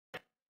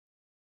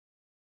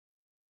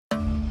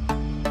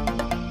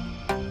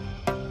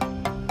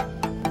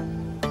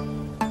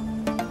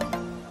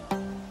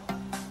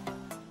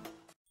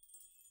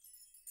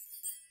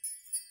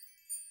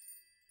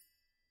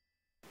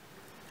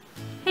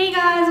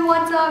guys,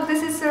 what's up?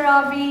 This is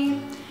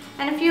Sarabi,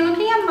 and if you're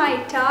looking at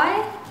my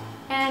tie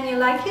and you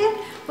like it,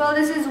 well,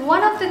 this is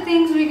one of the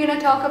things we're going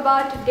to talk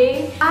about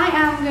today. I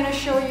am going to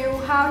show you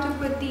how to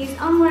put these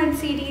unwanted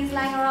CDs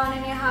lying around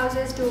in your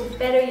houses to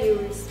better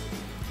use.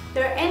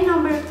 There are n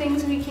number of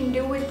things we can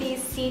do with these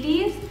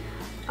CDs,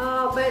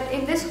 but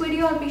in this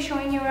video I'll be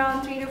showing you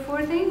around 3 to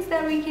 4 things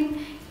that we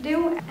can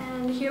do,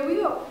 and here we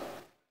go.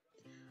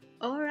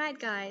 Alright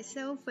guys,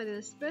 so for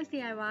this first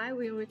DIY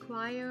we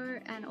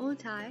require an old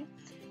tie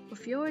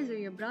of yours or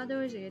your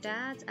brother's or your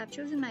dad's. I've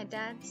chosen my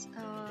dad's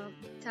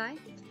tie,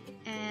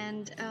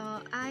 and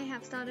I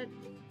have started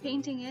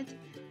painting it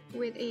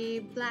with a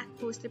black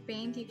poster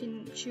paint. You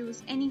can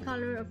choose any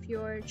color of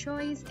your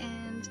choice,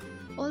 and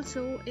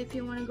also if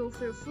you want to go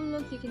for a full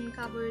look you can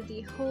cover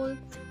the whole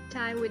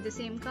tie with the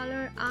same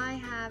color. I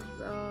have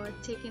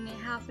taken a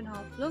half and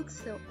half look,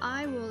 so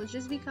I will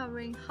just be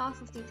covering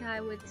half of the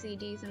tie with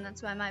CDs, and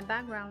that's why my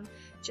background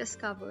just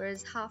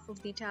covers half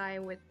of the tie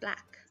with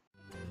black.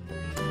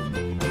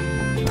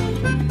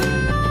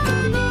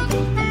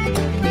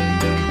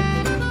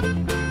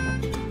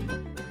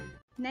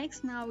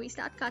 Next, now we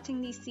start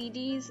cutting these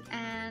CDs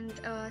and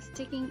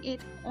sticking it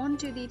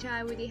onto the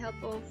tie with the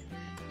help of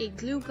a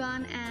glue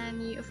gun,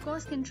 and you of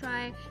course can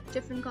try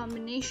different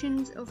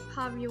combinations of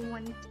how you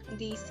want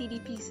the CD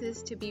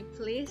pieces to be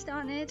placed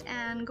on it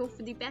and go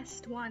for the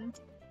best one.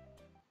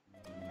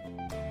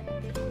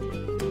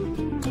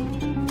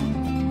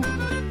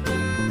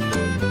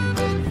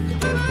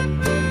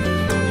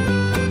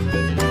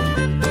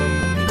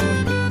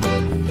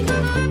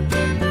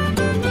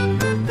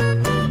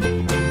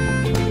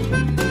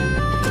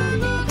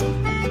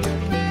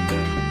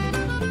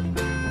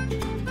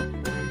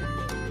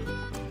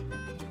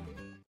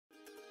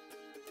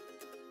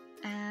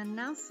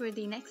 Now for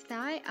the next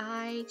tie,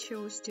 I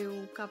chose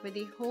to cover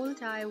the whole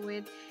tie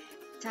with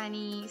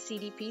tiny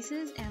CD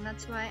pieces, and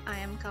that's why I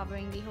am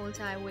covering the whole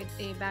tie with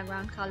a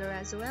background color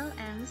as well.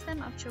 And this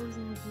time I've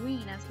chosen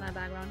green as my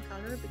background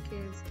color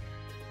because,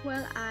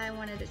 well, I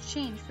wanted a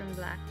change from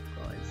black,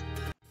 of course.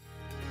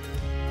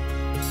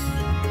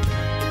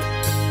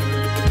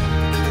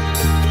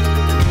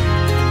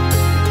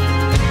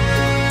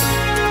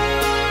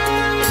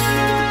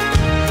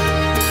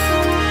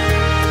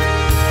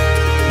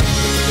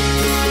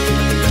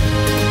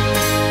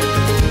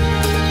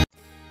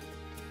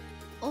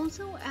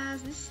 Also,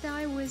 as this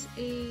tie was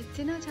a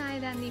thinner tie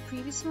than the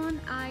previous one,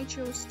 I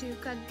chose to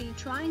cut the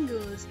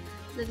triangles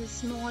a little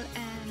small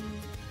and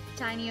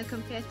tinier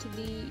compared to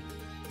the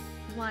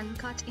one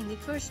cut in the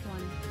first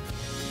one.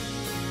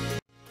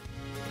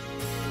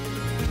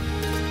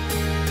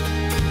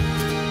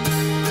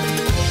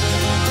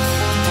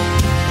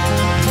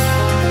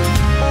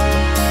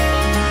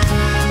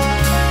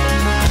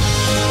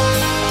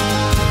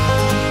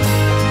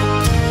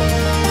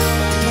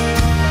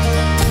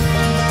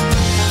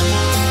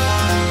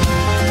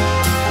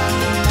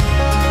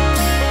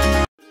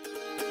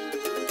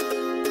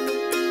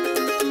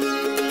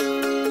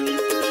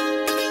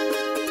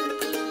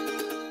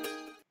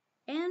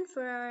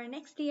 For our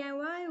next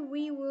DIY,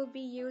 we will be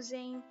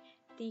using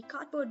the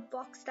cardboard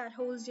box that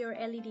holds your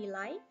LED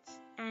lights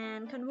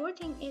and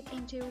converting it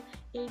into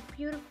a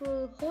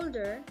beautiful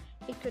holder.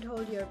 It could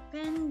hold your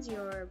pens,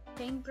 your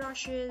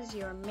paintbrushes,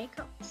 your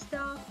makeup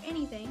stuff,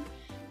 anything,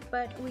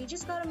 but we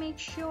just gotta make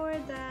sure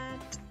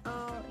that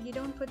you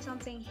don't put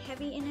something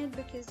heavy in it,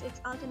 because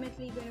it's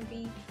ultimately going to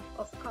be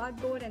of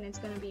cardboard and it's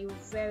going to be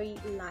very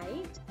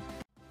light.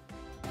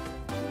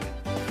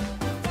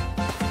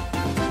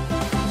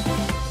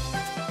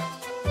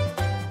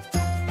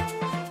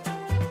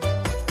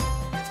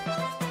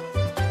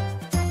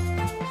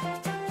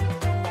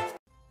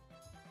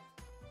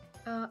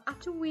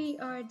 After we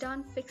are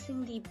done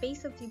fixing the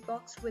base of the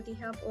box with the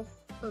help of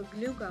a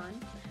glue gun,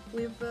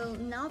 we will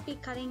now be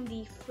cutting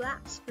the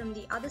flaps from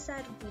the other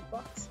side of the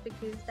box,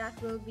 because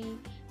that will be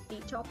the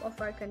top of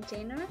our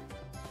container.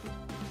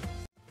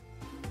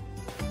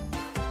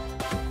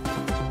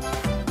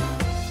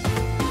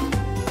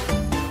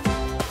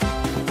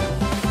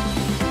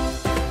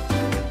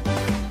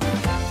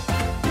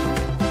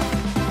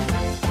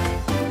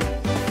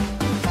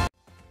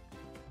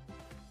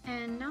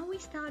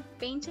 Start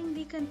painting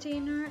the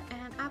container,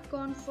 and I've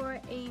gone for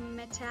a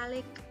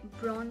metallic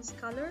bronze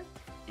color,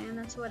 and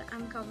that's what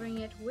I'm covering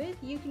it with.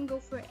 You can go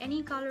for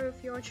any color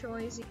of your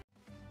choice.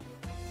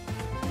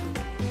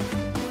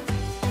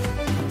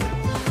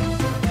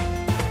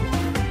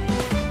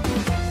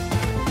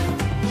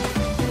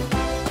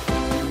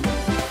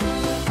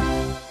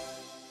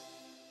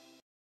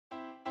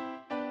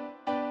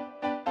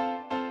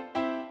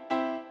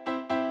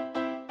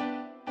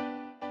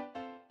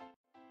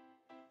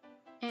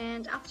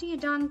 And after you're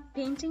done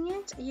painting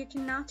it, you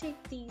can now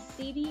take the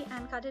CD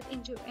and cut it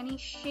into any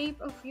shape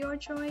of your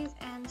choice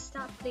and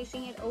start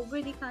placing it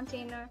over the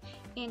container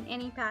in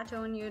any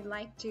pattern you'd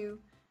like to.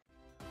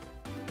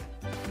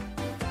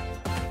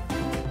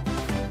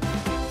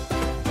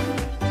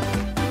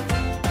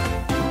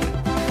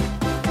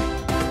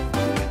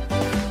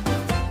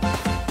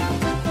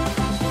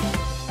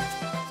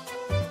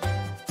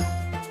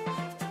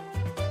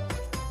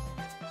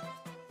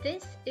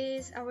 This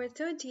is our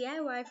third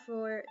DIY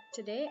for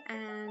today,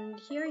 and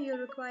here you'll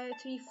require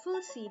 3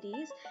 full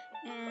CDs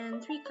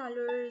and 3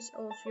 colors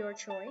of your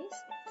choice,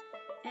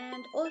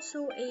 and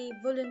also a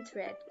woolen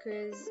thread,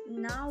 because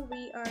now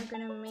we are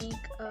gonna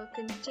make a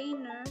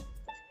container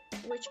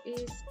which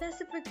is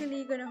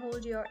specifically gonna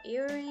hold your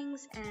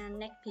earrings and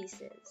neck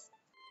pieces.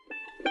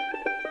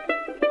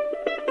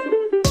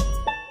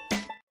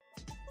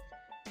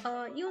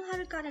 You'll have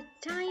to cut a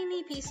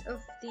tiny piece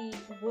of the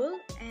wool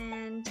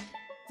and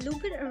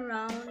loop it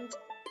around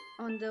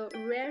on the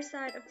rear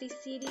side of the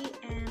CD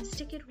and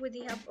stick it with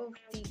the help of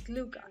the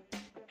glue gun.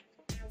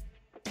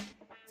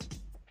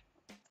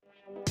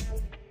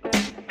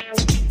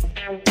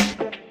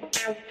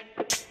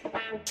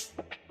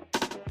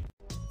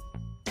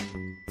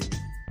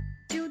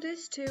 Do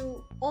this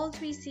to all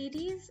 3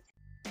 CDs.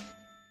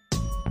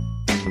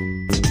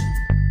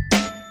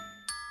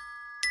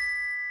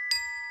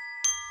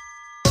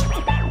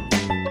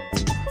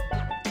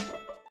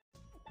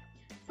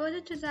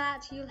 Further to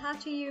that, you'll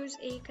have to use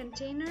a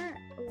container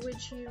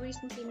which you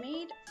recently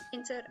made,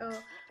 insert a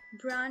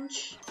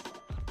branch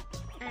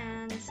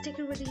and stick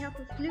it with the help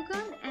of glue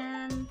gun,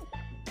 and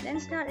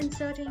then start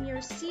inserting your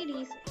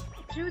CDs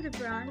through the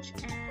branch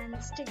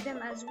and stick them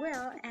as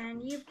well,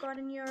 and you've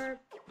gotten your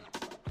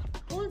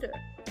holder.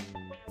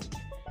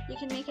 You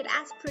can make it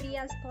as pretty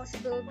as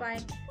possible by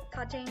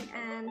cutting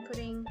and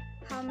putting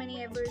how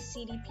many ever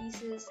CD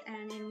pieces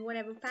and in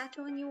whatever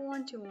pattern you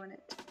want to on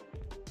it.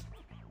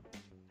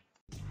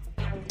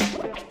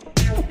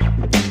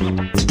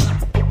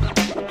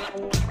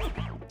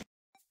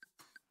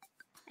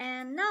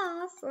 And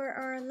now for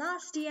our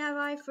last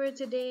DIY for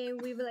today,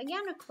 we will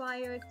again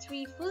require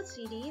 3 full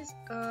CDs,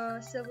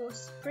 a silver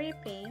spray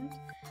paint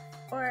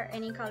or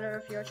any color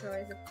of your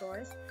choice of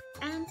course,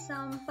 and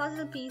some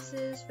puzzle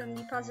pieces from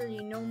the puzzle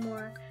you no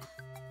more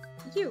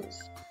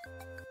use.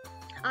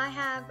 I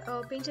have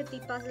painted the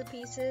puzzle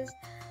pieces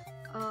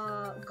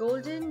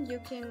golden. You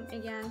can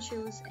again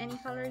choose any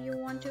color you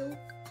want to.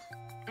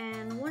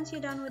 And once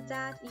you're done with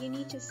that, you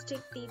need to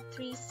stick the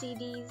 3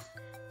 CDs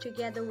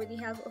together with the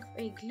help of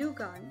a glue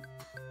gun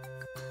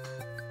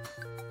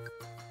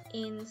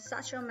in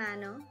such a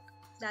manner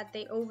that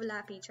they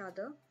overlap each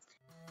other.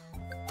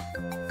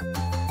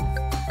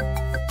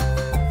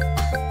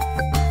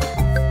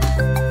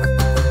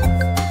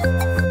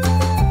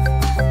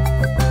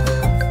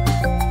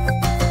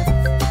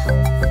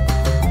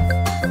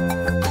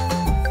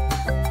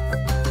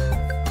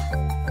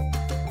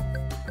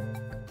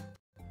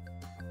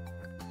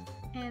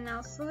 And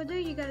now further,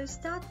 you gotta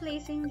start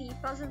placing the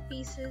puzzle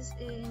pieces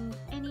in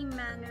any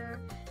manner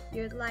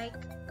you'd like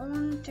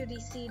onto the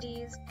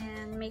CDs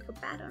and make a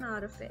pattern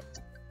out of it.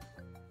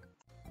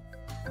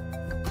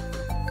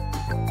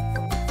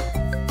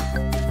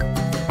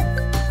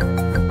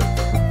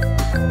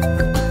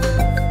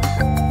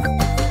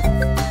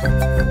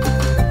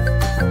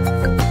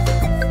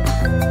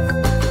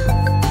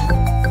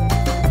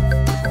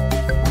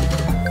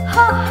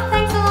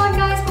 Thanks a lot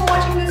guys for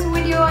watching this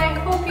video. I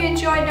hope you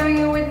enjoyed doing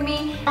it with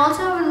me.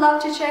 Also, I would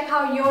love to check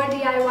how your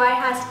DIY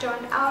has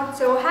turned out.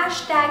 So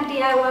hashtag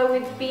DIY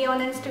with B on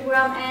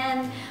Instagram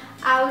and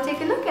I will take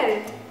a look at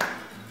it.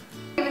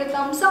 Give it a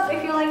thumbs up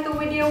if you like the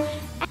video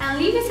and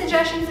leave your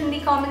suggestions in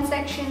the comment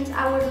sections.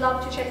 I would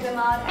love to check them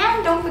out,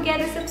 and don't forget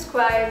to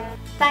subscribe.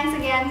 Thanks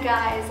again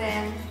guys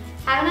and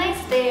have a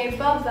nice day.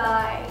 Bye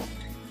bye.